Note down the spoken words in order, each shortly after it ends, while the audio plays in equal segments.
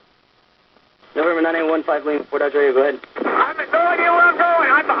November 9815, Lima, Fort Dodge Radio, go ahead. I have no idea where I'm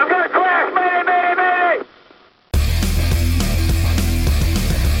going. I've got a crash. Mayday, mayday, mayday.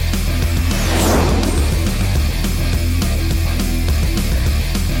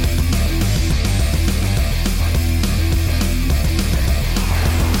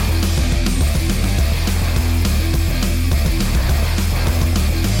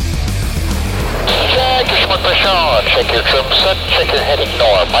 Check your trim set, check your heading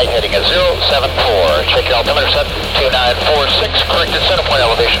north. Light heading at 074. Check your altimeter set, 2946. Corrected center point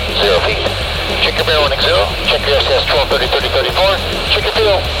elevation, 0 feet. Check your bearing running 0. Check your SS 1230 3034. Check your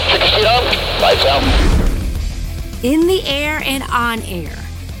fuel. Check your seat on. Lights out. In the air and on air,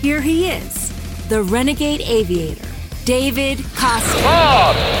 here he is, the Renegade Aviator, David Costa.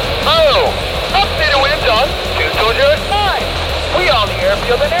 Wrong. Move. Updated wind on 220.9. We on the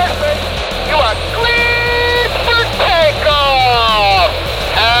airfield and airspace. You are clear for takeoff.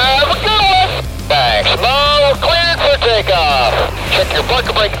 Have a good one. Thanks, Mo. Cleared for takeoff. Check your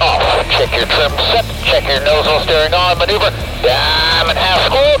blanket brake off. Check your trim set. Check your nozzle steering on. Maneuver. Diamond half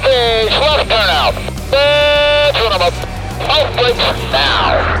squirrel cage. Left turnout. That's what I'm up. Off brakes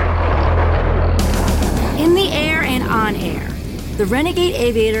now. In the air and on air, the Renegade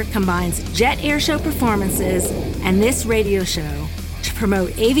Aviator combines jet airshow performances and this radio show to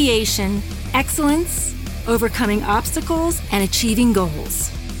promote aviation, excellence, overcoming obstacles, and achieving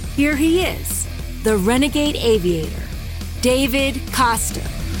goals. Here he is, the Renegade Aviator, David Costa.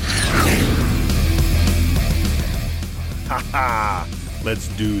 Ha! Let's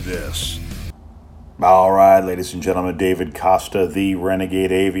do this. All right, ladies and gentlemen, David Costa, the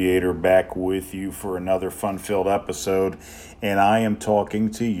Renegade Aviator, back with you for another fun-filled episode, and I am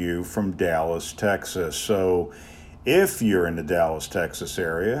talking to you from Dallas, Texas. So if you're in the Dallas, Texas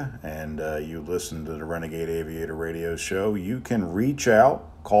area and you listen to the Renegade Aviator radio show, you can reach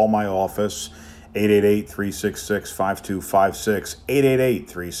out, call my office, 888-366-5256,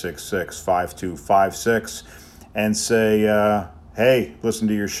 888-366-5256, and say, hey, listen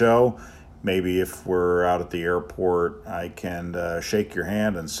to your show. Maybe if we're out at the airport, I can shake your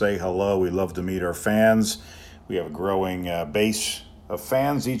hand and say hello. We love to meet our fans. We have a growing base of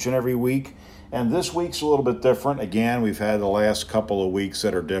fans each and every week. And this week's a little bit different. Again, we've had the last couple of weeks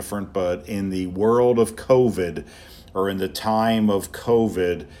that are different, but in the world of COVID, or in the time of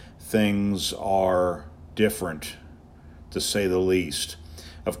COVID, things are different, to say the least.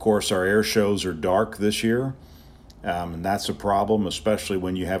 Of course, our air shows are dark this year, and that's a problem, especially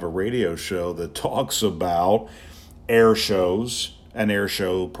when you have a radio show that talks about air shows and air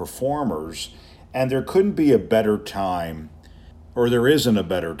show performers. And there couldn't be a better time, or there isn't a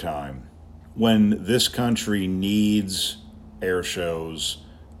better time, when this country needs air shows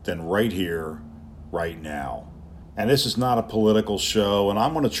than right here, right now. And this is not a political show, and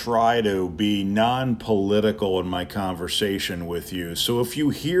I'm going to try to be non-political in my conversation with you. So if you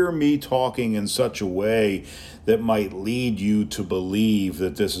hear me talking in such a way that might lead you to believe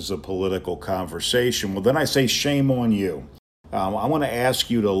that this is a political conversation, well, then I say shame on you. I want to ask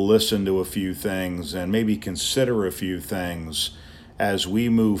you to listen to a few things and maybe consider a few things as we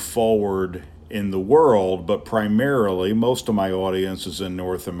move forward in the world, but primarily most of my audience is in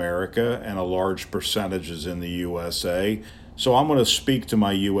North America and a large percentage is in the USA. So I'm going to speak to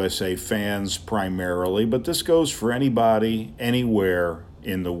my USA fans primarily, but this goes for anybody, anywhere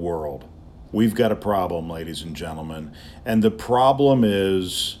in the world. We've got a problem, ladies and gentlemen, and the problem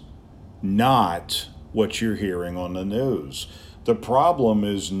is not what you're hearing on the news. The problem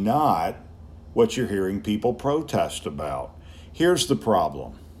is not what you're hearing people protest about. Here's the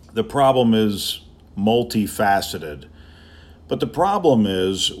problem. The problem is multifaceted, but the problem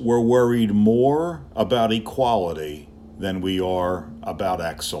is we're worried more about equality than we are about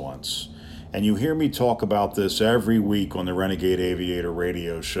excellence. And you hear me talk about this every week on the Renegade Aviator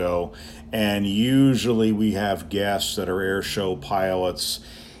radio show, and usually we have guests that are air show pilots,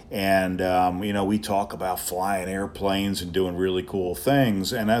 and we talk about flying airplanes and doing really cool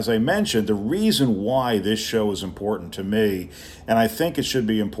things. And as I mentioned, the reason why this show is important to me, and I think it should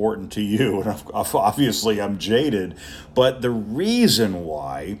be important to you, and obviously I'm jaded, but the reason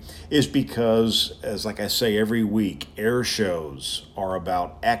why is because, as like I say every week, air shows are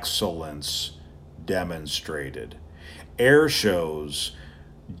about excellence demonstrated. Air shows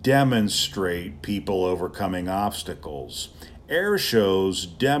demonstrate people overcoming obstacles. Air shows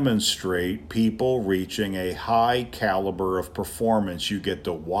demonstrate people reaching a high caliber of performance. You get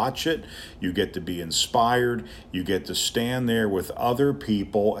to watch it, you get to be inspired, you get to stand there with other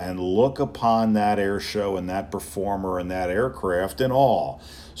people and look upon that air show and that performer and that aircraft in awe.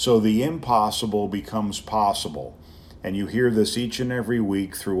 So the impossible becomes possible. and you hear this each and every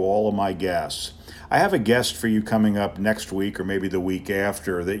week through all of my guests. I have a guest for you coming up next week or maybe the week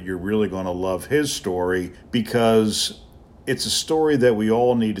after that you're really going to love his story, because it's a story that we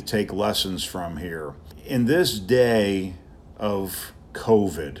all need to take lessons from here. In this day of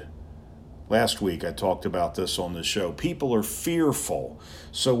COVID, last week I talked about this on the show, people are fearful.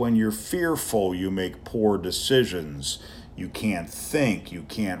 So when you're fearful, you make poor decisions. You can't think, you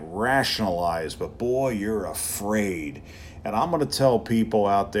can't rationalize, but boy, you're afraid. And I'm going to tell people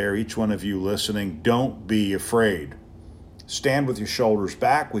out there, each one of you listening, don't be afraid. Stand with your shoulders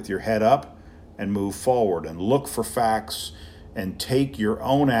back, with your head up, and move forward and look for facts and take your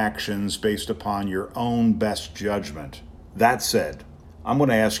own actions based upon your own best judgment. That said, I'm going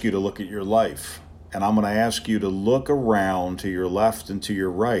to ask you to look at your life, and I'm going to ask you to look around to your left and to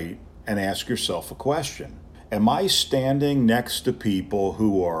your right and ask yourself a question. Am I standing next to people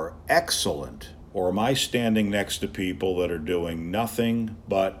who are excellent? Or am I standing next to people that are doing nothing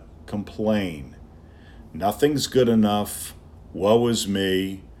but complain? Nothing's good enough. Woe is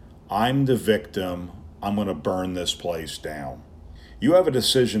me. I'm the victim. I'm going to burn this place down. You have a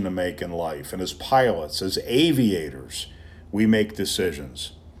decision to make in life. And as pilots, as aviators, we make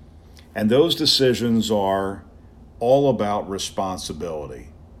decisions. And those decisions are all about responsibility.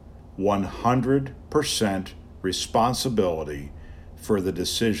 100% responsibility for the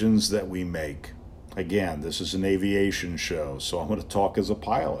decisions that we make. Again, this is an aviation show, so I'm going to talk as a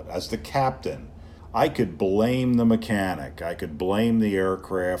pilot, as the captain. I could blame the mechanic, I could blame the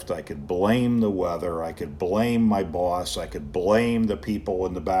aircraft, I could blame the weather, I could blame my boss, I could blame the people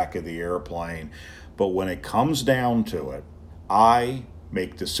in the back of the airplane, but when it comes down to it, I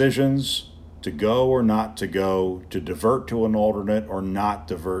make decisions to go or not to go, to divert to an alternate or not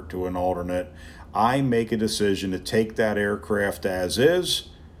divert to an alternate. I make a decision to take that aircraft as is,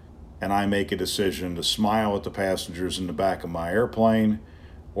 and I make a decision to smile at the passengers in the back of my airplane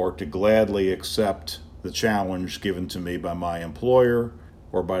or to gladly accept the challenge given to me by my employer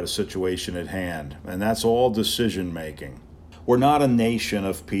or by the situation at hand. And that's all decision making. We're not a nation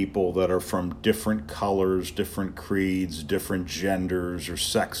of people that are from different colors, different creeds, different genders or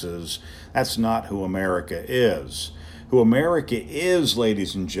sexes. That's not who America is. Who America is,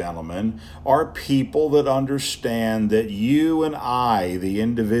 ladies and gentlemen, are people that understand that you and I, the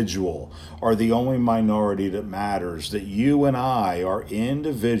individual, are the only minority that matters, that you and I are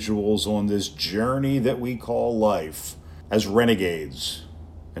individuals on this journey that we call life as renegades.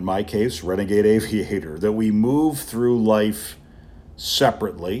 In my case, renegade aviator, that we move through life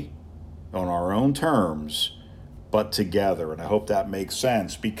separately on our own terms, but together. And I hope that makes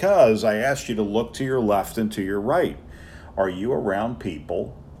sense, because I asked you to look to your left and to your right. Are you around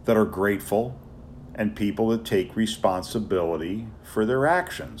people that are grateful and people that take responsibility for their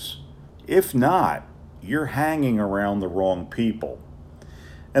actions? If not, you're hanging around the wrong people.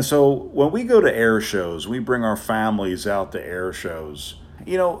 And so when we go to air shows, we bring our families out to air shows.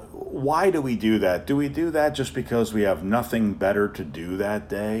 You know, why do we do that? Do we do that just because we have nothing better to do that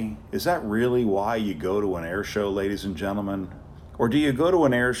day? Is that really why you go to an air show, ladies and gentlemen? Or do you go to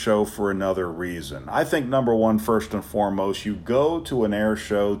an air show for another reason? I think number one, first and foremost, you go to an air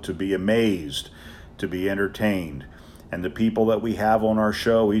show to be amazed, to be entertained. And the people that we have on our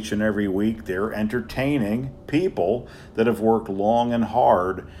show each and every week, they're entertaining people that have worked long and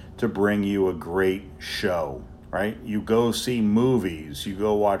hard to bring you a great show, right? You go see movies, you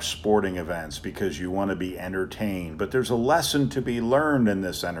go watch sporting events because you want to be entertained. But there's a lesson to be learned in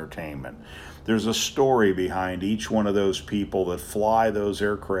this entertainment. There's a story behind each one of those people that fly those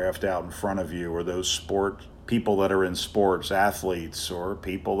aircraft out in front of you, or those people that are in sports, athletes, or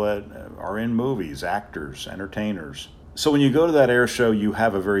people that are in movies, actors, entertainers. So when you go to that air show, you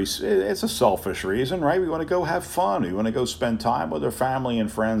have it's a selfish reason, right? We want to go have fun. We want to go spend time with our family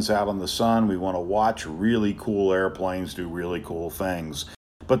and friends out in the sun. We want to watch really cool airplanes do really cool things.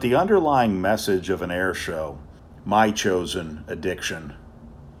 But the underlying message of an air show, my chosen addiction,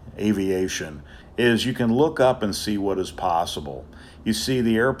 aviation, is you can look up and see what is possible. You see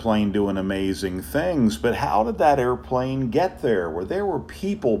the airplane doing amazing things, but how did that airplane get there? Well, there were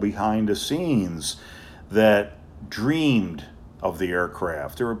people behind the scenes that dreamed of the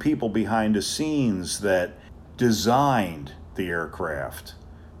aircraft. There were people behind the scenes that designed the aircraft,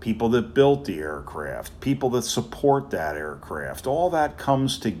 people that built the aircraft, people that support that aircraft. All that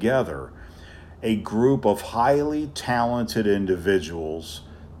comes together. A group of highly talented individuals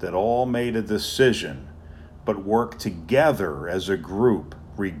that all made a decision but worked together as a group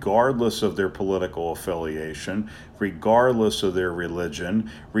regardless of their political affiliation, regardless of their religion,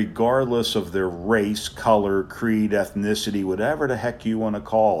 regardless of their race, color, creed, ethnicity, whatever the heck you want to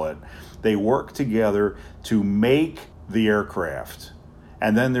call it. They work together to make the aircraft.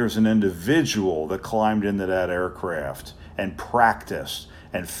 And then there's an individual that climbed into that aircraft and practiced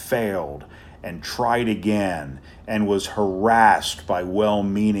and failed and tried again and was harassed by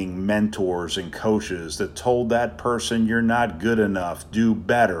well-meaning mentors and coaches that told that person, you're not good enough, do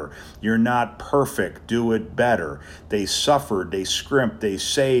better. You're not perfect, do it better. They suffered, they scrimped, they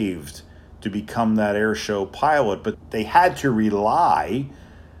saved to become that air show pilot, but they had to rely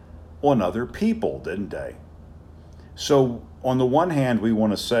on other people, didn't they? So on the one hand, we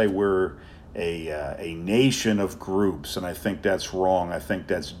want to say we're a nation of groups, and I think that's wrong. I think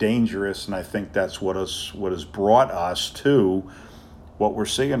that's dangerous, and I think that's what has brought us to what we're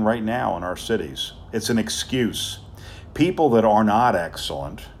seeing right now in our cities. It's an excuse. People that are not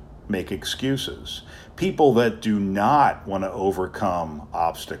excellent make excuses. People that do not want to overcome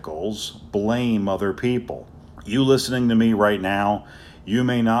obstacles blame other people. You listening to me right now, you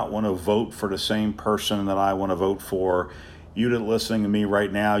may not want to vote for the same person that I want to vote for. You that listening to me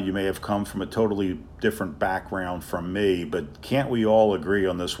right now, you may have come from a totally different background from me, but can't we all agree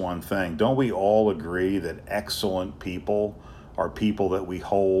on this one thing? Don't we all agree that excellent people are people that we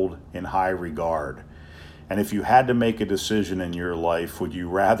hold in high regard? And if you had to make a decision in your life, would you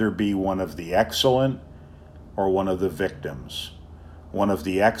rather be one of the excellent or one of the victims? One of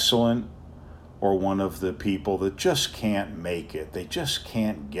the excellent or one of the people that just can't make it? They just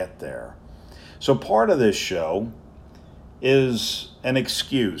can't get there. So part of this show is an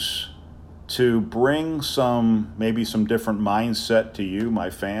excuse to bring maybe some different mindset to you,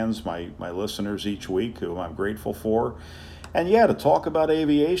 my fans, my listeners each week, who I'm grateful for. And yeah, to talk about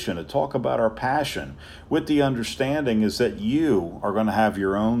aviation, to talk about our passion, with the understanding is that you are going to have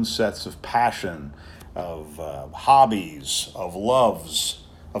your own sets of passion, of hobbies, of loves,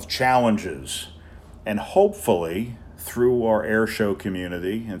 of challenges. And hopefully, through our air show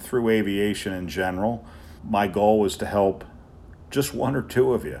community and through aviation in general, my goal is to help just one or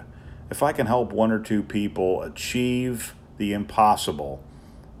two of you. If I can help one or two people achieve the impossible,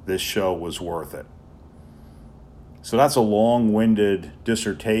 this show was worth it. So that's a long-winded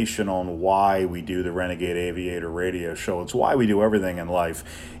dissertation on why we do the Renegade Aviator radio show. It's why we do everything in life.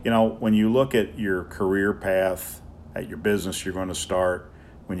 You know, when you look at your career path, at your business you're going to start,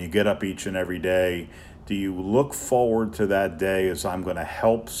 when you get up each and every day, do you look forward to that day as I'm going to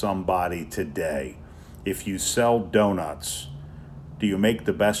help somebody today? If you sell donuts, do you make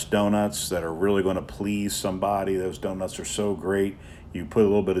the best donuts that are really going to please somebody? Those donuts are so great. You put a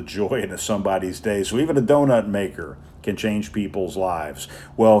little bit of joy into somebody's day. So even a donut maker can change people's lives.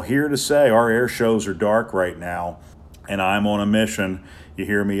 Well, here to say our air shows are dark right now, and I'm on a mission. You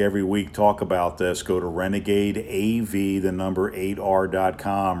hear me every week talk about this. Go to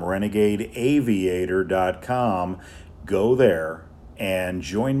renegadeav8r.com, renegadeaviator.com. Go there and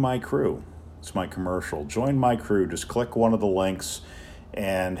join my crew. It's my commercial. Join my crew. Just click one of the links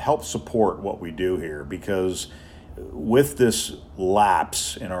and help support what we do here, because with this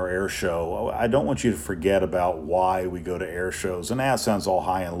lapse in our air show, I don't want you to forget about why we go to air shows. And that sounds all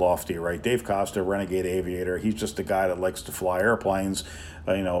high and lofty, right? Dave Costa, Renegade Aviator, he's just a guy that likes to fly airplanes.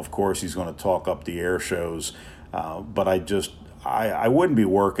 Of course, he's going to talk up the air shows. But I wouldn't be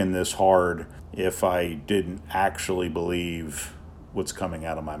working this hard if I didn't actually believe what's coming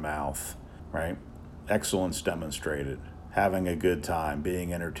out of my mouth, right? Excellence demonstrated. Having a good time,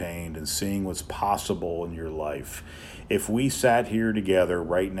 being entertained, and seeing what's possible in your life. If we sat here together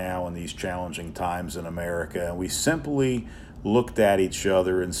right now in these challenging times in America, and we simply looked at each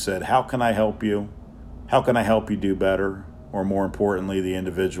other and said, how can I help you? How can I help you do better? Or more importantly, the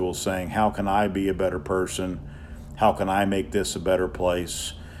individual saying, how can I be a better person? How can I make this a better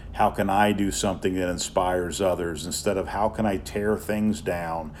place? How can I do something that inspires others? Instead of how can I tear things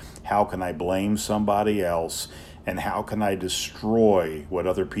down? How can I blame somebody else? And how can I destroy what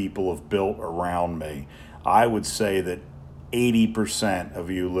other people have built around me? I would say that 80%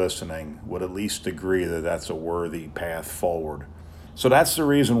 of you listening would at least agree that that's a worthy path forward. So that's the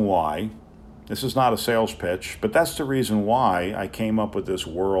reason why, this is not a sales pitch, but that's the reason why I came up with this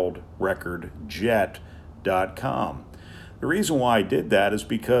worldrecordjet.com. The reason why I did that is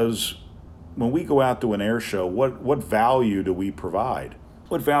because when we go out to an air show, what value do we provide?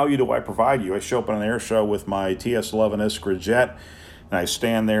 What value do I provide you? I show up on an air show with my TS-11 Iskra jet, and I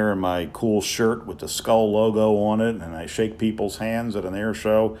stand there in my cool shirt with the skull logo on it, and I shake people's hands at an air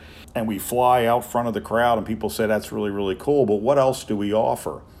show, and we fly out front of the crowd, and people say that's really, really cool, but what else do we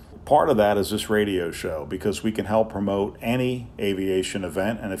offer? part of that is this radio show, because we can help promote any aviation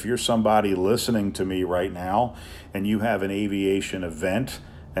event. And if you're somebody listening to me right now and you have an aviation event,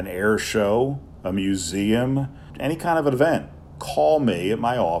 an air show, a museum, any kind of an event, call me at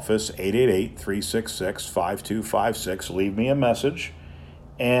my office, 888-366-5256. Leave me a message,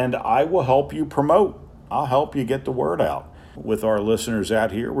 and I will help you promote. I'll help you get the word out. With our listeners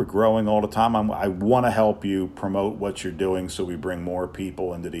out here, we're growing all the time. I want to help you promote what you're doing so we bring more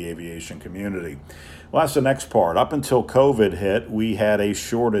people into the aviation community. Well, that's the next part. Up until COVID hit, we had a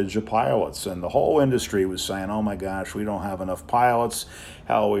shortage of pilots, and the whole industry was saying, oh my gosh, we don't have enough pilots.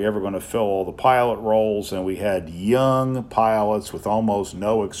 How are we ever going to fill all the pilot roles? And we had young pilots with almost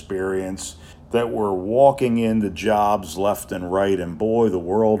no experience that were walking into jobs left and right, and boy, the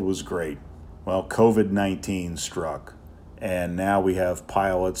world was great. Well, COVID-19 struck. And now we have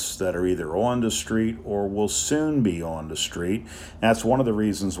pilots that are either on the street or will soon be on the street. That's one of the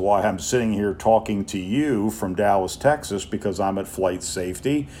reasons why I'm sitting here talking to you from Dallas, Texas, because I'm at Flight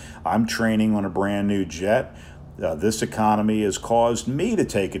Safety. I'm training on a brand new jet. This economy has caused me to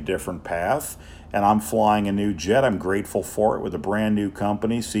take a different path, and I'm flying a new jet. I'm grateful for it, with a brand new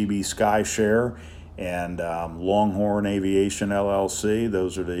company, CB SkyShare and Longhorn Aviation LLC.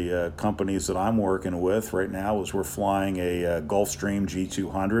 Those are the companies that I'm working with right now, as we're flying a Gulfstream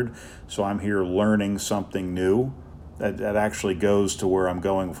G200. So I'm here learning something new. That actually goes to where I'm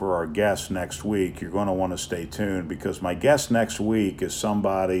going for our guest next week. You're going to want to stay tuned, because my guest next week is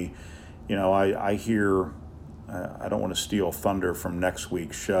somebody, I hear, I don't want to steal thunder from next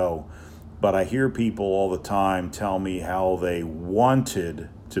week's show, but I hear people all the time tell me how they wanted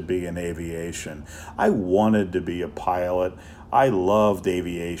to be in aviation. I wanted to be a pilot. I loved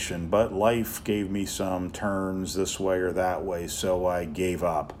aviation, but life gave me some turns this way or that way, so I gave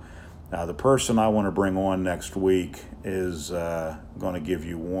up. Now, the person I want to bring on next week is going to give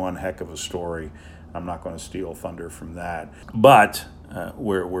you one heck of a story. I'm not going to steal thunder from that. But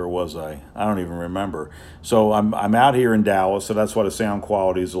where was I? I don't even remember. So I'm out here in Dallas, so that's why the sound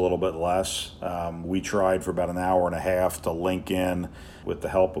quality is a little bit less. We tried for about an hour and a half to link in with the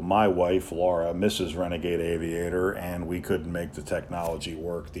help of my wife, Laura, Mrs. Renegade Aviator, and we couldn't make the technology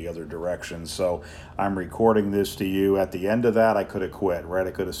work the other direction. So I'm recording this to you. At the end of that, I could have quit, right?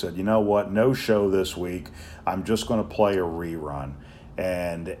 I could have said, you know what, no show this week. I'm just going to play a rerun.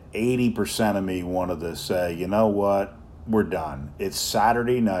 And 80% of me wanted to say, you know what, we're done. It's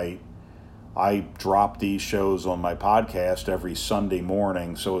Saturday night. I drop these shows on my podcast every Sunday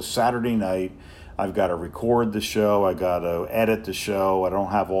morning. So it's Saturday night. I've got to record the show. I got to edit the show. I don't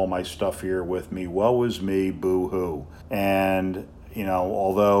have all my stuff here with me. Woe is me, boo-hoo. And,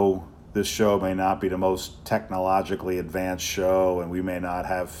 although this show may not be the most technologically advanced show, and we may not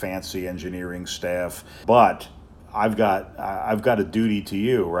have fancy engineering staff, but I've got a duty to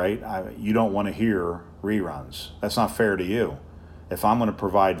you, right? You don't want to hear reruns. That's not fair to you. If I'm going to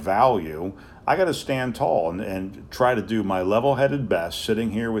provide value, I got to stand tall and try to do my level-headed best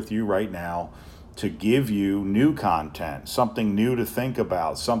sitting here with you right now to give you new content, something new to think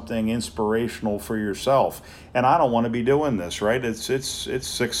about, something inspirational for yourself. And I don't want to be doing this, right? It's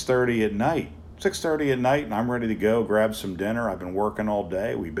 6:30 at night. 6:30 at night, and I'm ready to go grab some dinner. I've been working all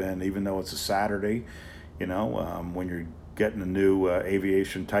day. Even though it's a Saturday, when you're getting a new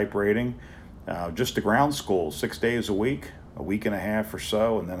aviation type rating, just the ground school, 6 days a week and a half or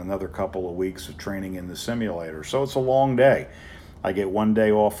so, and then another couple of weeks of training in the simulator. So it's a long day. I get 1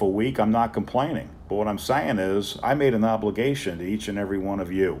 day off a week. I'm not complaining. But what I'm saying is I made an obligation to each and every one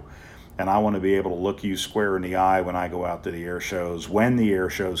of you. And I want to be able to look you square in the eye when I go out to the air shows, when the air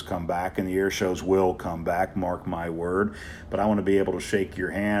shows come back, and the air shows will come back, mark my word. But I want to be able to shake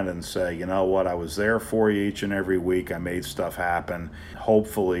your hand and say, you know what, I was there for you each and every week. I made stuff happen.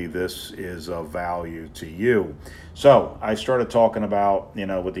 Hopefully this is of value to you. So I started talking about,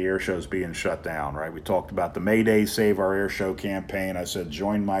 with the air shows being shut down, right? We talked about the Mayday Save Our Air Show campaign. I said,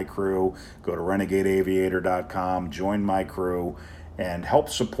 join my crew, go to renegadeaviator.com, join my crew, and help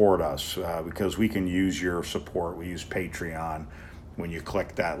support us because we can use your support. We use Patreon. When you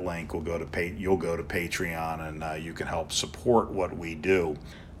click that link, you'll go to Patreon, and you can help support what we do.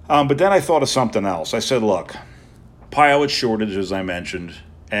 But then I thought of something else. I said, look, pilot shortage, as I mentioned,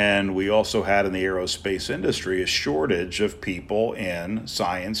 and we also had in the aerospace industry a shortage of people in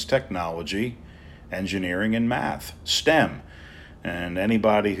science, technology, engineering, and math, STEM. And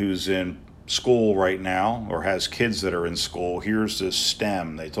anybody who's in school right now or has kids that are in school hears this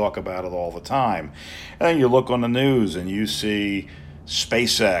STEM. They talk about it all the time. And then you look on the news and you see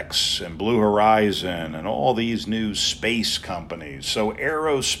SpaceX and Blue Horizon and all these new space companies. So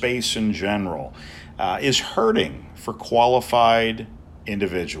aerospace in general is hurting for qualified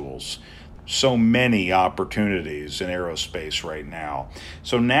individuals. So many opportunities in aerospace right now.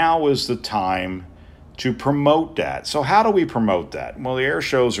 So now is the time to promote that. So how do we promote that? Well, the air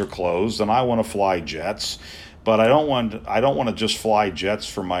shows are closed and I want to fly jets, but I don't want to just fly jets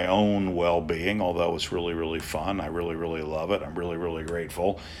for my own well-being, although it's really, really fun. I really, really love it. I'm really, really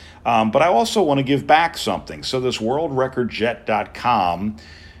grateful. But I also want to give back something. So this worldrecordjet.com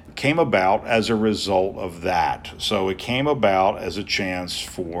came about as a result of that. So it came about as a chance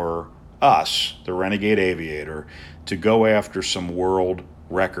for us, the Renegade Aviator, to go after some world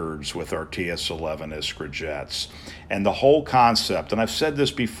records with our TS-11 Iskra jets. And the whole concept, and I've said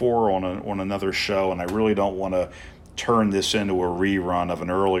this before on another show, and I really don't want to turn this into a rerun of an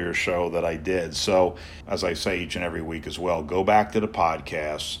earlier show that I did. So, as I say each and every week as well, go back to the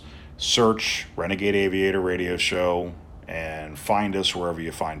podcast, search Renegade Aviator Radio Show, and find us wherever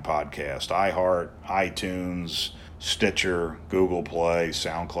you find podcasts. iHeart, iTunes, Stitcher, Google Play,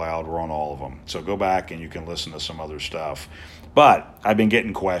 SoundCloud, we're on all of them. So go back and you can listen to some other stuff. But I've been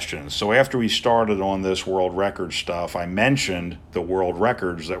getting questions. So after we started on this world record stuff, I mentioned the world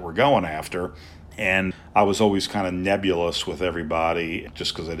records that we're going after. And I was always kind of nebulous with everybody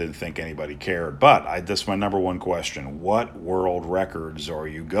just because I didn't think anybody cared. But that's my number one question. What world records are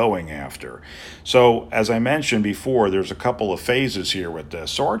you going after? So as I mentioned before, there's a couple of phases here with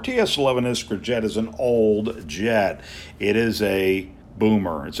this. So our TS-11 Iskra jet is an old jet. It is a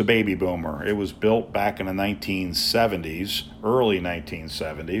boomer. It's a baby boomer. It was built back in the 1970s, early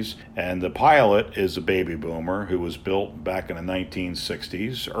 1970s, and the pilot is a baby boomer who was built back in the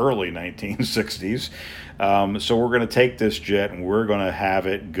 1960s, early 1960s. So we're going to take this jet and we're going to have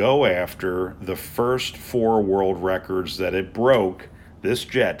it go after the first 4 world records that it broke. This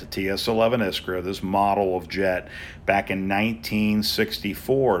jet, the TS-11 Iskra, this model of jet, back in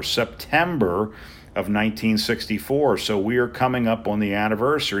 1964, September of 1964. So we are coming up on the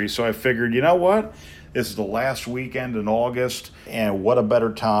anniversary. So I figured, you know what? This is the last weekend in August, and what a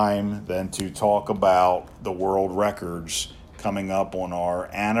better time than to talk about the world records coming up on our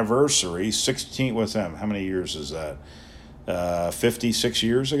anniversary. 16 with them. How many years is that? 56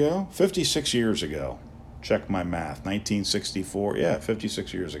 years ago? 56 years ago. Check my math. 1964. Yeah,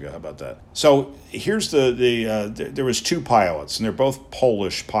 56 years ago. How about that? So here's there was 2 pilots, and they're both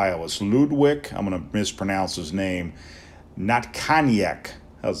Polish pilots. Ludwik, I'm going to mispronounce his name, Natkaniec.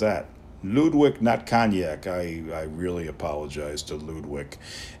 How's that? Ludwik Natkaniec. I really apologize to Ludwik.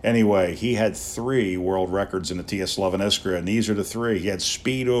 Anyway, he had 3 world records in the TS-11 Iskra, and these are the 3. He had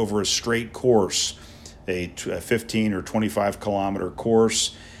speed over a straight course, a 15 or 25 kilometer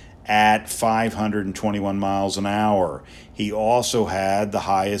course, at 521 miles an hour. He also had the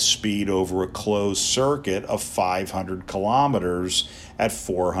highest speed over a closed circuit of 500 kilometers at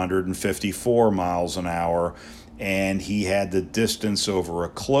 454 miles an hour. And he had the distance over a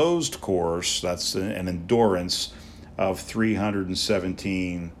closed course, that's an endurance, of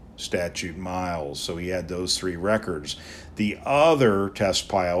 317 statute miles. So he had those 3 records. The other test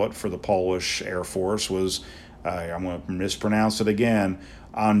pilot for the Polish Air Force was, I'm going to mispronounce it again,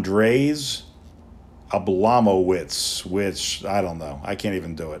 Andrzej Ablamowicz, which, I don't know, I can't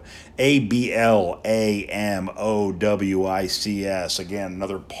even do it. Ablamowicz. Again,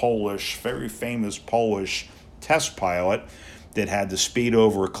 another Polish, very famous Polish test pilot that had the speed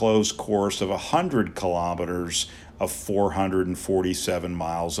over a closed course of 100 kilometers of 447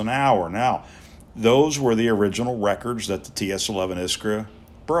 miles an hour. Now, those were the original records that the TS-11 Iskra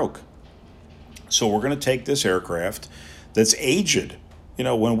broke. So we're going to take this aircraft that's aged. You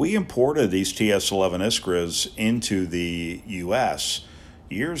know, when we imported these TS-11 Iskras into the U.S.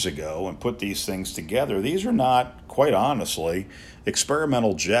 years ago and put these things together, these are not, quite honestly,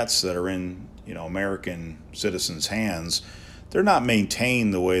 experimental jets that are in, American citizens' hands. They're not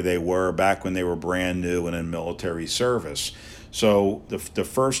maintained the way they were back when they were brand new and in military service. So the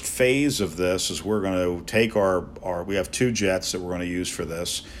first phase of this is we're going to take we have 2 jets that we're going to use for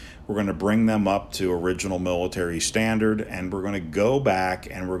this. We're going to bring them up to original military standard, and we're going to go back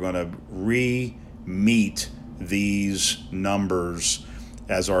and we're going to re-meet these numbers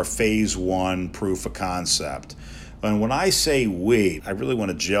as our phase 1 proof of concept. And when I say we, I really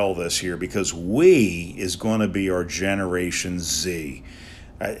want to gel this here, because we is going to be our Generation Z.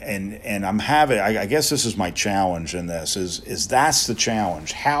 And I guess this is my challenge in this, is that's the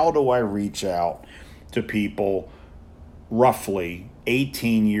challenge. How do I reach out to people roughly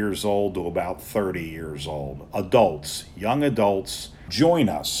 18 years old to about 30 years old, adults, young adults? Join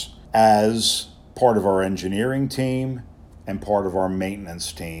us as part of our engineering team and part of our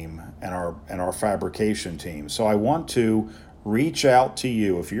maintenance team and our fabrication team. So I want to reach out to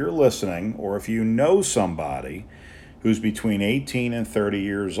you, if you're listening or if you know somebody, who's between 18 and 30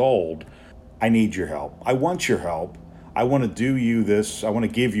 years old, I need your help. I want your help. I want to do you this. I want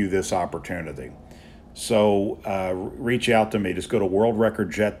to give you this opportunity. So reach out to me. Just go to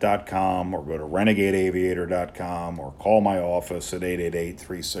worldrecordjet.com or go to renegadeaviator.com or call my office at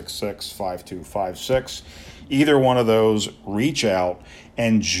 888-366-5256. Either one of those, reach out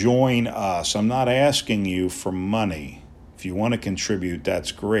and join us. I'm not asking you for money. If you want to contribute,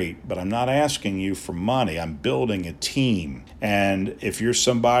 that's great, but I'm not asking you for money. I'm building a team. And if you're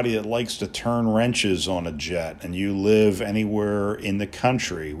somebody that likes to turn wrenches on a jet and you live anywhere in the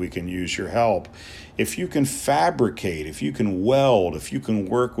country, we can use your help. If you can fabricate, if you can weld, if you can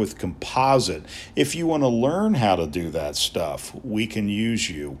work with composite, if you want to learn how to do that stuff, we can use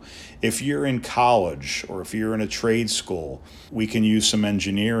you. If you're in college or if you're in a trade school, we can use some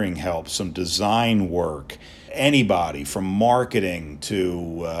engineering help, some design work. Anybody from marketing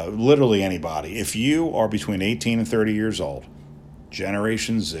to literally anybody. If you are between 18 and 30 years old,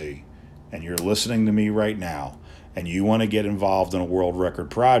 Generation Z, and you're listening to me right now, and you want to get involved in a world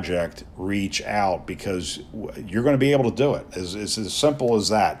record project, reach out because you're going to be able to do it. It's as simple as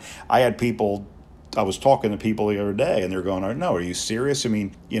that. I was talking to people the other day, and they're going, no, are you serious? are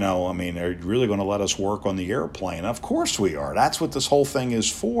you really going to let us work on the airplane? Of course we are. That's what this whole thing is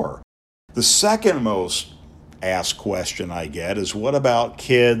for. The second most asked question I get is, what about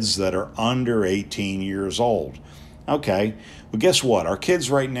kids that are under 18 years old? Okay, well, guess what? Our kids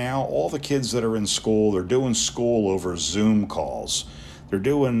right now, all the kids that are in school, they're doing school over Zoom calls. They're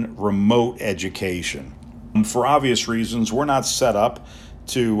doing remote education. And for obvious reasons, we're not set up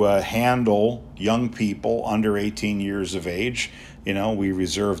to handle young people under 18 years of age. We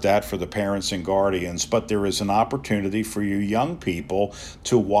reserve that for the parents and guardians, but there is an opportunity for you young people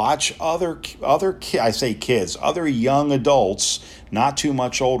to watch other young adults, not too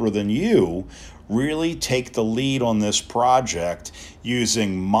much older than you, really take the lead on this project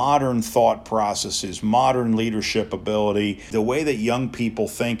using modern thought processes, modern leadership ability. The way that young people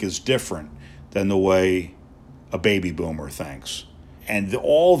think is different than the way a baby boomer thinks. And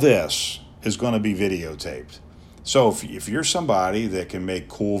all this is going to be videotaped. So if you're somebody that can make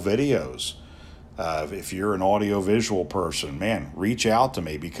cool videos, if you're an audio-visual person, man, reach out to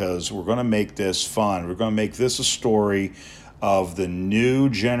me because we're going to make this fun. We're going to make this a story of the new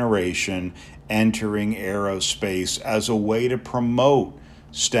generation entering aerospace as a way to promote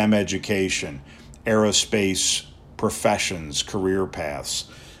STEM education, aerospace professions, career paths.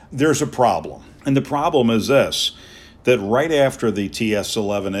 There's a problem, and the problem is this, that right after the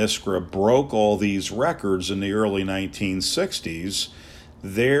TS-11 Iskra broke all these records in the early 1960s,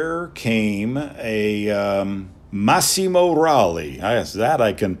 there came a Massimo Ralli, that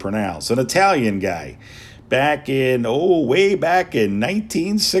I can pronounce, an Italian guy, way back in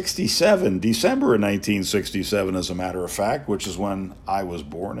 1967, December of 1967, as a matter of fact, which is when I was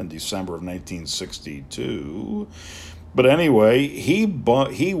born, in December of 1962. But anyway, he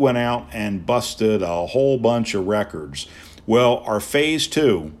went out and busted a whole bunch of records. Well, our phase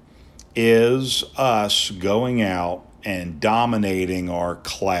 2 is us going out and dominating our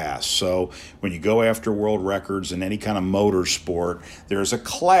class. So when you go after world records in any kind of motorsport, there's a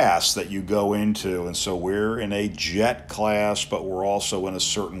class that you go into. And so we're in a jet class, but we're also in a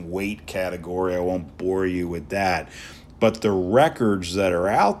certain weight category. I won't bore you with that. But the records that are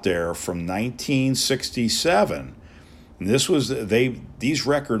out there from 1967, these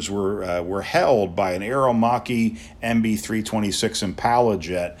records were held by an Aeromacchi MB326 Impala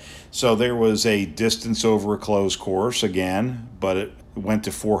jet. So there was a distance over a closed course again, but it went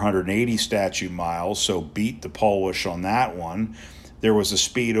to 480 statute miles, so beat the Polish on that one. There was a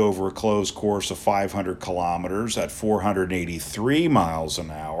speed over a closed course of 500 kilometers at 483 miles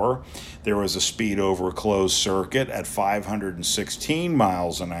an hour. There was a speed over a closed circuit at 516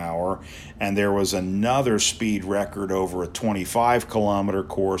 miles an hour. And there was another speed record over a 25-kilometer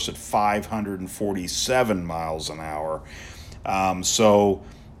course at 547 miles an hour. And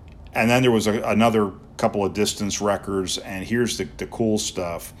then there was another couple of distance records. And here's the cool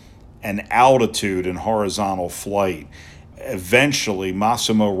stuff. An altitude and horizontal flight. Eventually,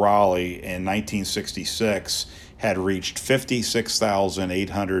 Massimo Ralli in 1966 had reached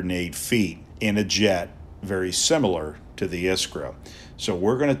 56,808 feet in a jet very similar to the Iskra. So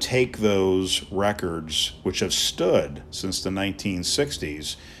we're going to take those records, which have stood since the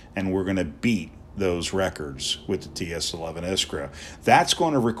 1960s, and we're going to beat those records with the TS-11 Iskra. That's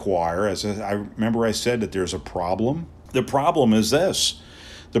going to require, as I remember I said that there's a problem. The problem is this.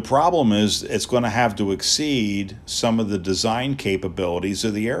 The problem is it's going to have to exceed some of the design capabilities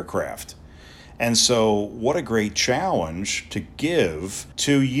of the aircraft. And so what a great challenge to give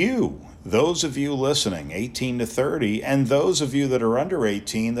to you, those of you listening, 18 to 30, and those of you that are under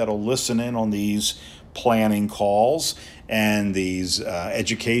 18 that'll listen in on these planning calls and these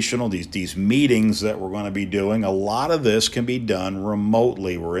educational, these meetings that we're going to be doing, a lot of this can be done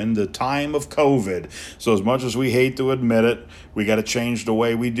remotely. We're in the time of COVID, so as much as we hate to admit it, we got to change the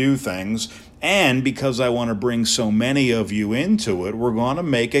way we do things. And because I want to bring so many of you into it, we're going to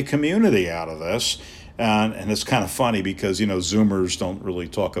make a community out of this. And it's kind of funny because, Zoomers don't really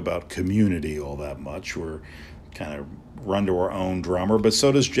talk about community all that much. We're kind of run to our own drummer, but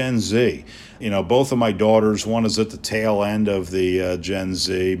so does Gen Z. Both of my daughters, one is at the tail end of the Gen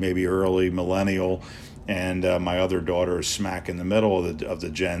Z, maybe early millennial, and my other daughter is smack in the middle of the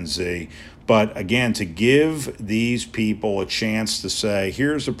Gen Z. But again, to give these people a chance to say,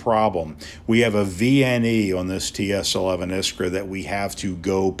 here's a problem. We have a VNE on this TS-11 Iskra that we have to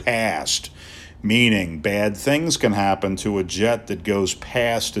go past. Meaning bad things can happen to a jet that goes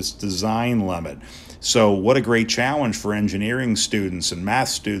past its design limit. So what a great challenge for engineering students and math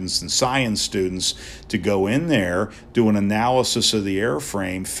students and science students to go in there, do an analysis of the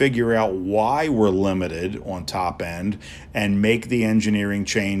airframe, figure out why we're limited on top end, and make the engineering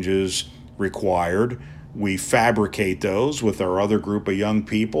changes required. We fabricate those with our other group of young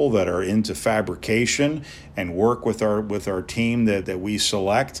people that are into fabrication and work with our team that we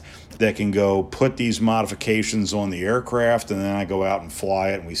select that can go put these modifications on the aircraft, and then I go out and fly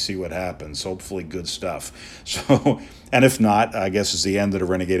it and we see what happens. Hopefully good stuff. So, and if not, I guess it's the end of the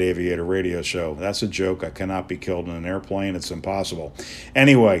Renegade Aviator radio show. That's a joke. I cannot be killed in an airplane. It's impossible.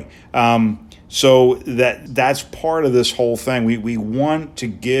 Anyway, so that's part of this whole thing. We want to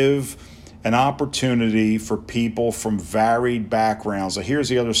give an opportunity for people from varied backgrounds. So here's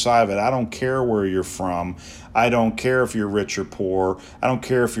the other side of it. I don't care where you're from. I don't care if you're rich or poor. I don't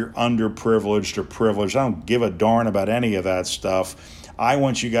care if you're underprivileged or privileged. I don't give a darn about any of that stuff. I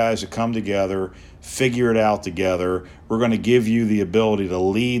want you guys to come together, figure it out together. We're going to give you the ability to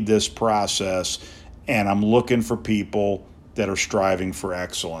lead this process, and I'm looking for people that are striving for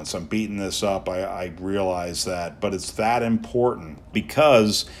excellence. I'm beating this up. I realize that, but it's that important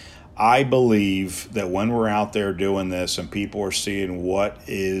because I believe that when we're out there doing this and people are seeing what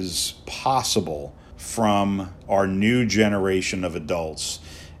is possible from our new generation of adults,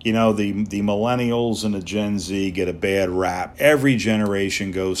 the millennials and the Gen Z get a bad rap. Every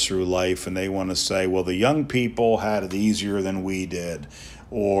generation goes through life and they want to say, well, the young people had it easier than we did,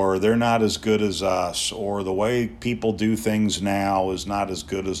 or they're not as good as us, or the way people do things now is not as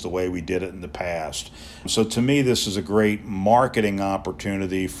good as the way we did it in the past. So to me, this is a great marketing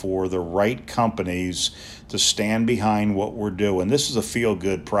opportunity for the right companies to stand behind what we're doing. This is a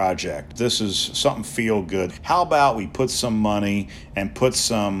feel-good project. This is something feel-good. How about we put some money and put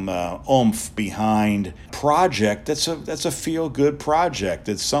some oomph behind a project that's a feel-good project.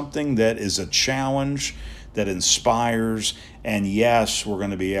 It's something that is a challenge, that inspires, and yes, we're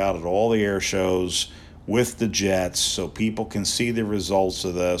going to be out at all the air shows with the jets so people can see the results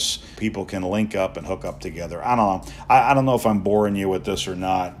of this. People can link up and hook up together. I don't know. I don't know if I'm boring you with this or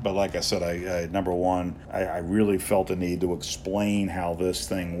not, but like I said, I number one, I really felt the need to explain how this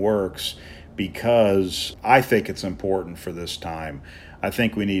thing works because I think it's important for this time. I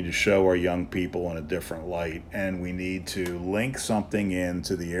think we need to show our young people in a different light, and we need to link something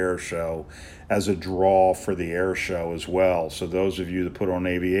into the air show as a draw for the air show as well. So those of you that put on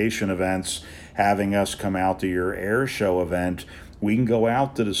aviation events, having us come out to your air show event, we can go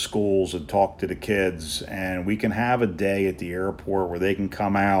out to the schools and talk to the kids, and we can have a day at the airport where they can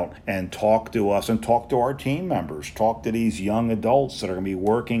come out and talk to us and talk to our team members, talk to these young adults that are going to be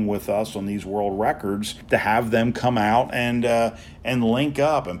working with us on these world records, to have them come out and link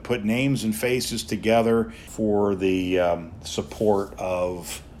up and put names and faces together for the support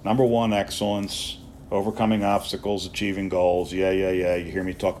of, number one, excellence, overcoming obstacles, achieving goals. Yeah. You hear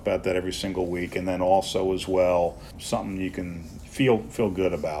me talk about that every single week. And then also as well, something you can feel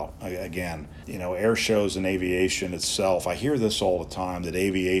good about. Again, air shows and aviation itself, I hear this all the time, that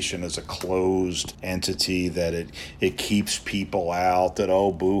aviation is a closed entity, that it keeps people out, that,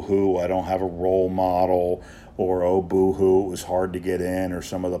 oh, boo-hoo, I don't have a role model, or, oh, boo-hoo, it was hard to get in, or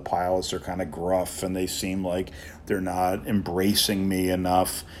some of the pilots are kind of gruff and they seem like they're not embracing me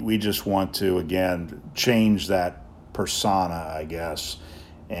enough. We just want to, again, change that persona, I guess,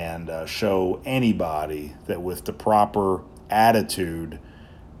 and show anybody that with the proper attitude,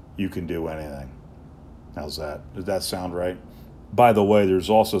 you can do anything. How's that? Does that sound right? By the way, there's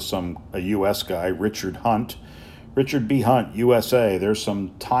also a U.S. guy, Richard B. Hunt, USA. There's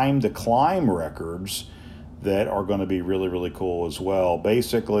some time to climb records that are going to be really, really cool as well.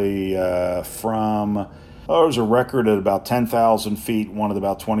 Basically, from Oh, there's a record at about 10,000 feet, one at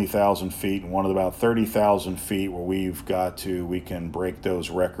about 20,000 feet, and one at about 30,000 feet where we can break those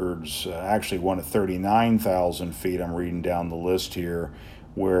records. Actually, one at 39,000 feet, I'm reading down the list here,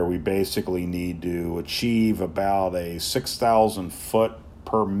 where we basically need to achieve about a 6,000 foot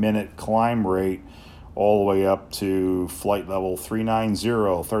per minute climb rate all the way up to flight level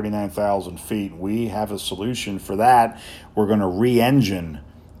 390, 39,000 feet. We have a solution for that. We're going to re-engine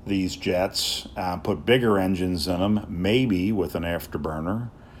these jets, put bigger engines in them, maybe with an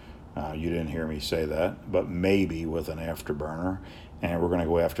afterburner. You didn't hear me say that, but maybe with an afterburner. And we're going to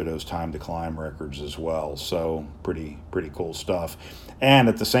go after those time to climb records as well. So pretty cool stuff. And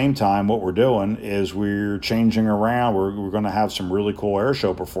at the same time, what we're doing is we're changing around. We're going to have some really cool air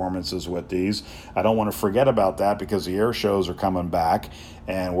show performances with these. I don't want to forget about that because the air shows are coming back,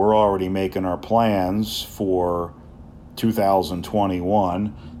 and we're already making our plans for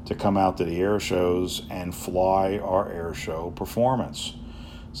 2021 to come out to the air shows and fly our air show performance.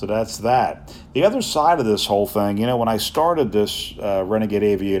 So that's that. The other side of this whole thing, when I started this Renegade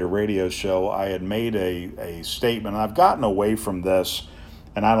Aviator radio show, I had made a statement. I've gotten away from this,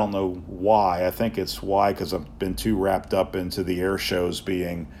 and I don't know why. I think it's why because I've been too wrapped up into the air shows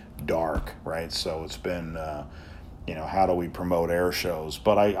being dark, right? So it's been, how do we promote air shows?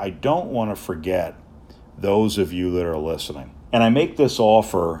 But I don't want to forget those of you that are listening. And I make this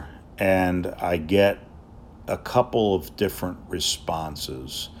offer, and I get a couple of different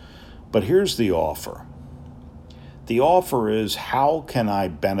responses. But here's the offer. The offer is, how can I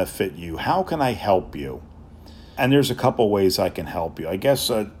benefit you? How can I help you? And there's a couple ways I can help you. I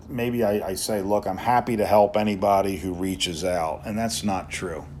guess maybe I say, look, I'm happy to help anybody who reaches out. And that's not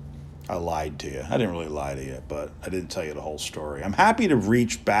true. I lied to you. I didn't really lie to you, but I didn't tell you the whole story. I'm happy to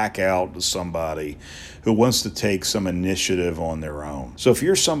reach back out to somebody who wants to take some initiative on their own. So if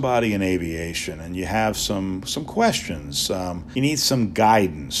you're somebody in aviation and you have some questions, you need some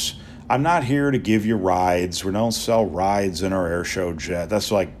guidance, I'm not here to give you rides. We don't sell rides in our air show jet.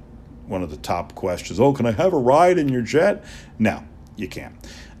 That's like one of the top questions. Oh, can I have a ride in your jet? No, you can't.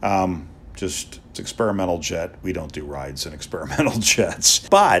 It's experimental jet. We don't do rides in experimental jets.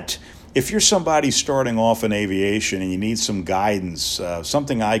 But if you're somebody starting off in aviation and you need some guidance,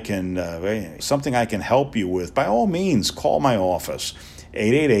 something I can help you with, by all means, call my office,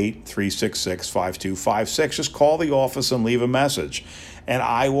 888-366-5256. Just call the office and leave a message, and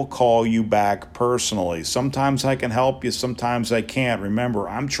I will call you back personally. Sometimes I can help you, sometimes I can't. Remember,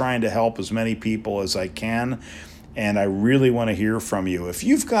 I'm trying to help as many people as I can, and I really want to hear from you. If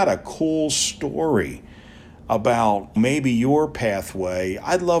you've got a cool story about maybe your pathway,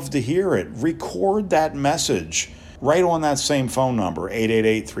 I'd love to hear it. Record that message right on that same phone number,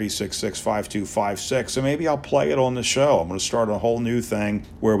 888-366-5256, and maybe I'll play it on the show. I'm going to start a whole new thing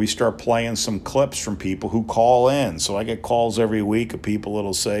where we start playing some clips from people who call in. So I get calls every week of people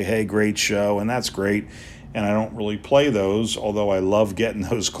that'll say, hey, great show, and that's great. And I don't really play those, although I love getting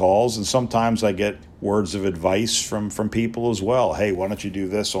those calls. And sometimes I get words of advice from people as well. Hey, why don't you do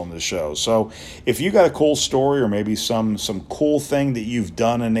this on the show? So if you got a cool story or maybe some cool thing that you've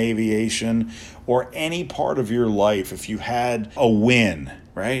done in aviation or any part of your life, if you had a win,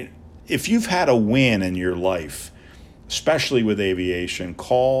 right? If you've had a win in your life, especially with aviation,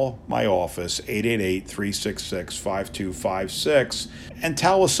 call my office, 888-366-5256, and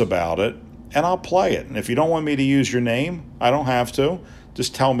tell us about it. And I'll play it. And if you don't want me to use your name, I don't have to.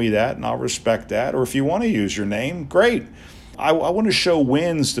 Just tell me that, and I'll respect that. Or if you want to use your name, great. I want to show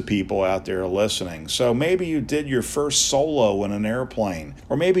wins to people out there listening. So maybe you did your first solo in an airplane,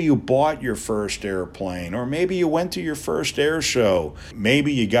 or maybe you bought your first airplane, or maybe you went to your first air show.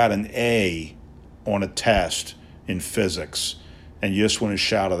 Maybe you got an A on a test in physics, and you just want to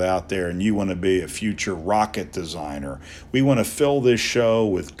shout it out there, and you want to be a future rocket designer. We want to fill this show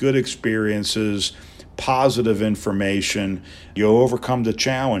with good experiences, positive information. You overcome the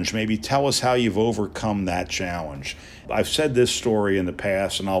challenge. Maybe tell us how you've overcome that challenge. I've said this story in the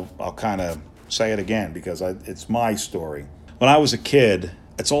past, and I'll kind of say it again because it's my story. When I was a kid,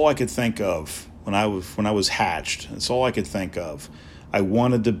 that's all I could think of. When I was hatched, that's all I could think of. I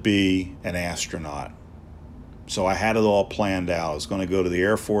wanted to be an astronaut. So I had it all planned out. I was going to go to the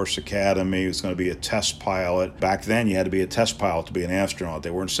Air Force Academy. I was going to be a test pilot. Back then, you had to be a test pilot to be an astronaut.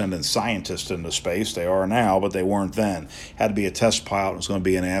 They weren't sending scientists into space. They are now, but they weren't then. Had to be a test pilot. I was going to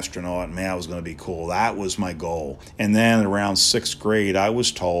be an astronaut. Man, it was going to be cool. That was my goal. And then around 6th grade, I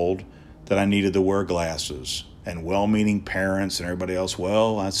was told that I needed to wear glasses. And well-meaning parents and everybody else,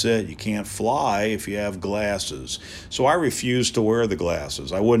 well, that's it. You can't fly if you have glasses. So I refused to wear the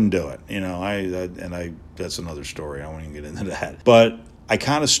glasses. I wouldn't do it. That's another story. I won't even get into that. But I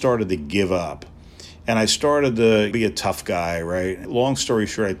kind of started to give up. And I started to be a tough guy, right? Long story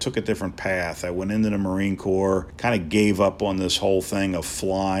short, I took a different path. I went into the Marine Corps, kind of gave up on this whole thing of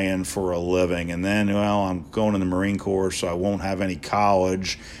flying for a living. And then, well, I'm going to the Marine Corps, so I won't have any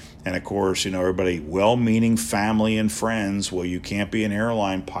college. And of course, everybody, well-meaning family and friends, well, you can't be an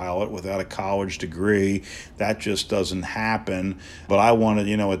airline pilot without a college degree. That just doesn't happen. But I wanted,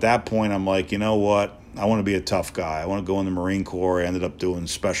 at that point, I'm like, you know what? I want to be a tough guy. I want to go in the Marine Corps. I ended up doing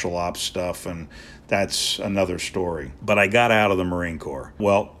special ops stuff, and that's another story. But I got out of the Marine Corps.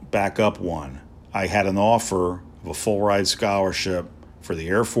 Well, back up one. I had an offer of a full-ride scholarship for the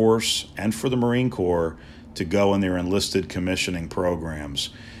Air Force and for the Marine Corps to go in their enlisted commissioning programs,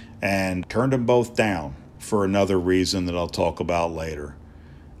 and turned them both down for another reason that I'll talk about later.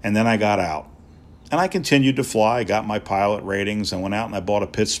 And then I got out. And I continued to fly. I got my pilot ratings and went out and I bought a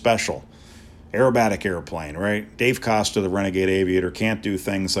Pitts Special. Aerobatic airplane, right? Dave Costa, the Renegade Aviator, can't do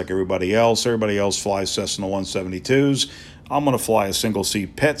things like everybody else. Everybody else flies Cessna 172s. I'm going to fly a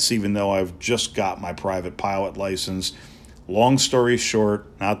single-seat Pitts, even though I've just got my private pilot license. Long story short,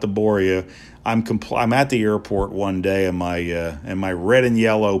 not to bore you, I'm at the airport one day in my red and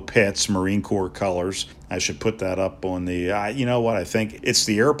yellow Pitts, Marine Corps colors. I should put that up on the, you know what, I think it's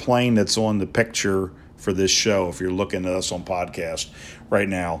the airplane that's on the picture for this show if you're looking at us on podcast right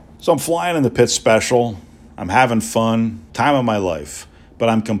now. So I'm flying in the Pitts Special. I'm having fun, time of my life, but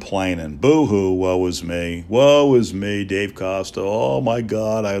I'm complaining. Boo-hoo, woe is me. Woe is me, Dave Costa. Oh my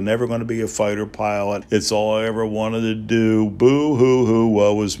God, I'm never going to be a fighter pilot. It's all I ever wanted to do. Boo-hoo-hoo,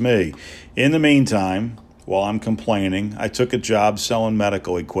 woe is me. In the meantime, while I'm complaining, I took a job selling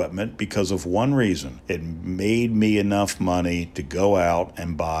medical equipment because of one reason. It made me enough money to go out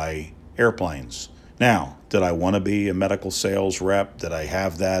and buy airplanes. Now, did I want to be a medical sales rep? Did I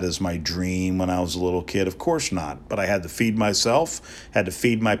have that as my dream when I was a little kid? Of course not. But I had to feed myself, had to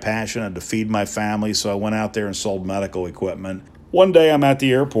feed my passion, had to feed my family, so I went out there and sold medical equipment. One day I'm at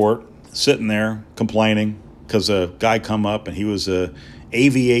the airport, sitting there complaining, because a guy come up and he was a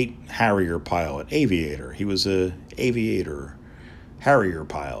Aviate Harrier pilot. Aviator. He was a Aviator Harrier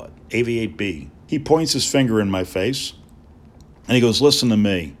pilot. Aviate B. He points his finger in my face and he goes, listen to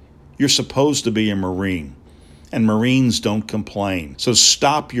me. You're supposed to be a Marine, and Marines don't complain. So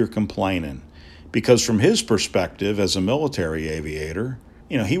stop your complaining. Because from his perspective as a military aviator,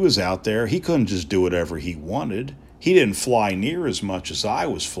 he was out there. He couldn't just do whatever he wanted. He didn't fly near as much as I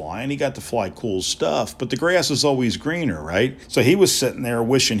was flying. He got to fly cool stuff, but the grass is always greener, right? So he was sitting there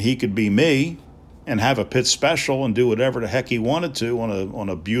wishing he could be me and have a Pitts Special and do whatever the heck he wanted to on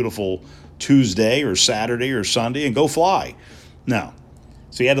a beautiful Tuesday or Saturday or Sunday and go fly. No.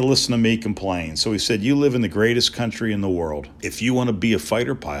 So he had to listen to me complain. So he said, you live in the greatest country in the world. If you want to be a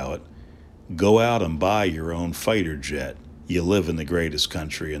fighter pilot, go out and buy your own fighter jet. You live in the greatest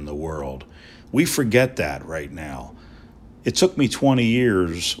country in the world. We forget that right now. It took me 20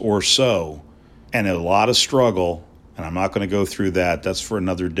 years or so and a lot of struggle, and I'm not going to go through that. That's for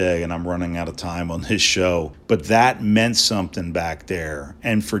another day, and I'm running out of time on this show. But that meant something back there.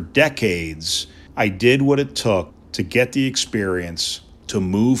 And for decades, I did what it took to get the experience to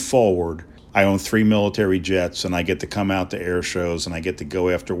move forward. I own 3 military jets, and I get to come out to air shows, and I get to go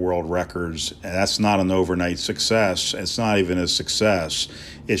after world records. And that's not an overnight success. It's not even a success.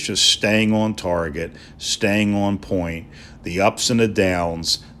 It's just staying on target, staying on point, the ups and the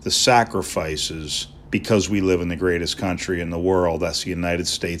downs, the sacrifices, because we live in the greatest country in the world. That's the United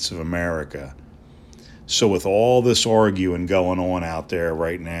States of America. So with all this arguing going on out there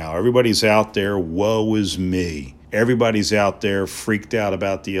right now, everybody's out there, woe is me. Everybody's out there freaked out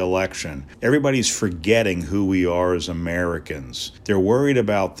about the election. Everybody's forgetting who we are as Americans. They're worried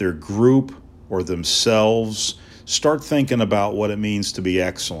about their group or themselves. Start thinking about what it means to be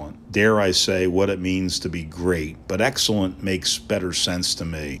excellent. Dare I say, what it means to be great. But excellent makes better sense to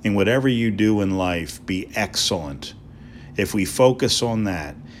me. In whatever you do in life, be excellent. If we focus on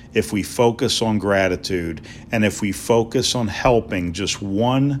that, if we focus on gratitude, and if we focus on helping just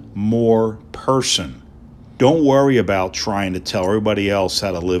one more person, don't worry about trying to tell everybody else how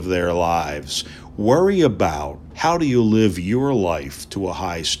to live their lives. Worry about how do you live your life to a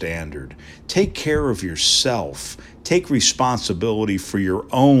high standard. Take care of yourself. Take responsibility for your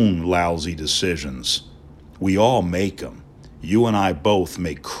own lousy decisions. We all make them. You and I both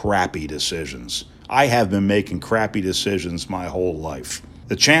make crappy decisions. I have been making crappy decisions my whole life.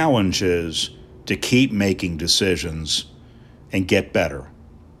 The challenge is to keep making decisions and get better.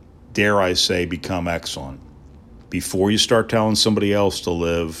 Dare I say, become excellent. Before you start telling somebody else to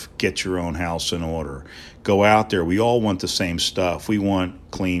live, get your own house in order. Go out there. We all want the same stuff. We want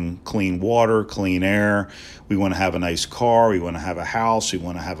clean water, clean air. We want to have a nice car. We want to have a house. We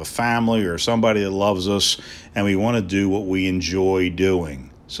want to have a family or somebody that loves us. And we want to do what we enjoy doing.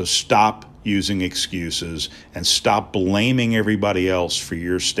 So stop using excuses and stop blaming everybody else for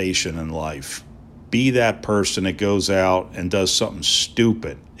your station in life. Be that person that goes out and does something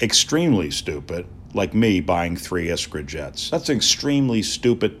stupid, extremely stupid, like me buying 3 Escrajets. That's an extremely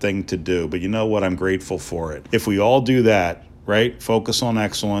stupid thing to do, but you know what? I'm grateful for it. If we all do that, right? Focus on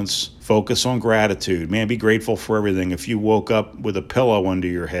excellence, focus on gratitude. Man, be grateful for everything. If you woke up with a pillow under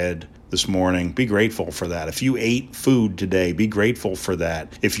your head this morning, be grateful for that. If you ate food today, be grateful for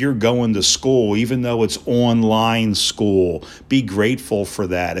that. If you're going to school, even though it's online school, be grateful for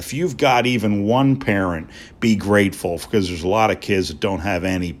that. If you've got even one parent, be grateful, because there's a lot of kids that don't have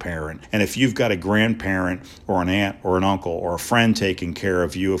any parent. And if you've got a grandparent or an aunt or an uncle or a friend taking care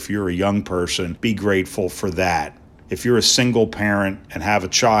of you, if you're a young person, be grateful for that. If you're a single parent and have a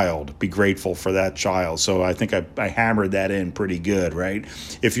child, be grateful for that child. So I think I hammered that in pretty good, right?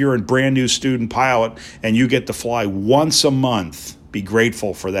 If you're a brand new student pilot and you get to fly once a month, be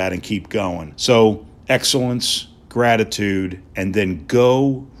grateful for that and keep going. So excellence, gratitude, and then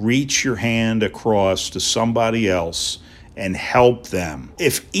go reach your hand across to somebody else and help them.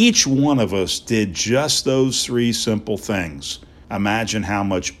 If each one of us did just those 3 simple things, imagine how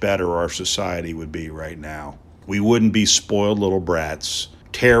much better our society would be right now. We wouldn't be spoiled little brats,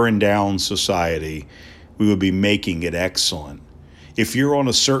 tearing down society. We would be making it excellent. If you're on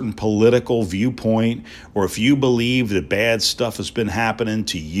a certain political viewpoint, or if you believe that bad stuff has been happening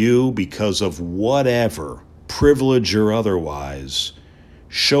to you because of whatever, privilege or otherwise,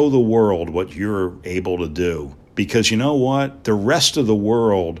 show the world what you're able to do. Because you know what? The rest of the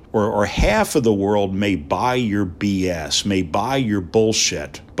world, or half of the world, may buy your BS, may buy your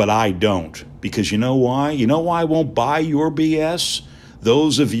bullshit, but I don't. Because you know why? You know why I won't buy your BS?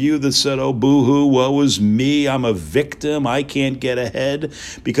 Those of you that said, oh, boo-hoo, woe is me, I'm a victim, I can't get ahead,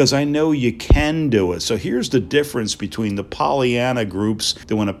 because I know you can do it. So here's the difference between the Pollyanna groups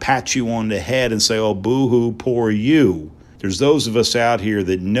that want to pat you on the head and say, oh, boo-hoo, poor you. There's those of us out here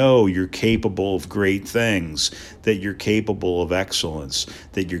that know you're capable of great things, that you're capable of excellence,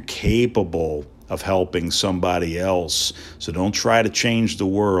 that you're capable of helping somebody else. So don't try to change the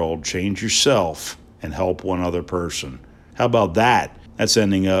world, change yourself and help one other person. How about that? That's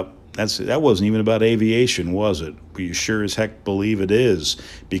ending up, that wasn't even about aviation, was it? But you sure as heck believe it is.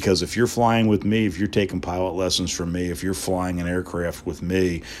 Because if you're flying with me, if you're taking pilot lessons from me, if you're flying an aircraft with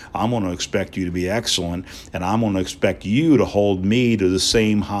me, I'm going to expect you to be excellent, and I'm going to expect you to hold me to the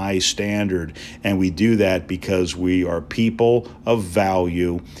same high standard. And we do that because we are people of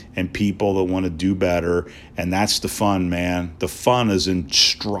value and people that want to do better. And that's the fun, man. The fun is in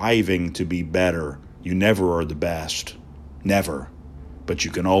striving to be better. You never are the best. Never. But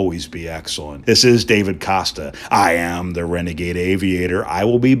you can always be excellent. This is David Costa. I am the Renegade Aviator. I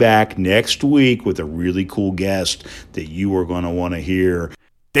will be back next week with a really cool guest that you are going to want to hear.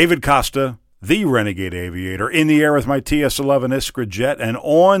 David Costa, the Renegade Aviator, in the air with my TS-11 Escrajet and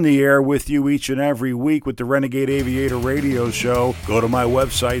on the air with you each and every week with the Renegade Aviator radio show. Go to my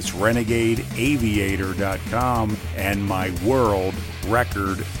websites, renegadeaviator.com and my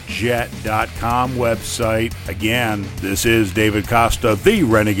worldrecordjet.com website. Again, this is David Costa, the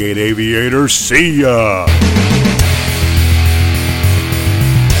Renegade Aviator. See ya!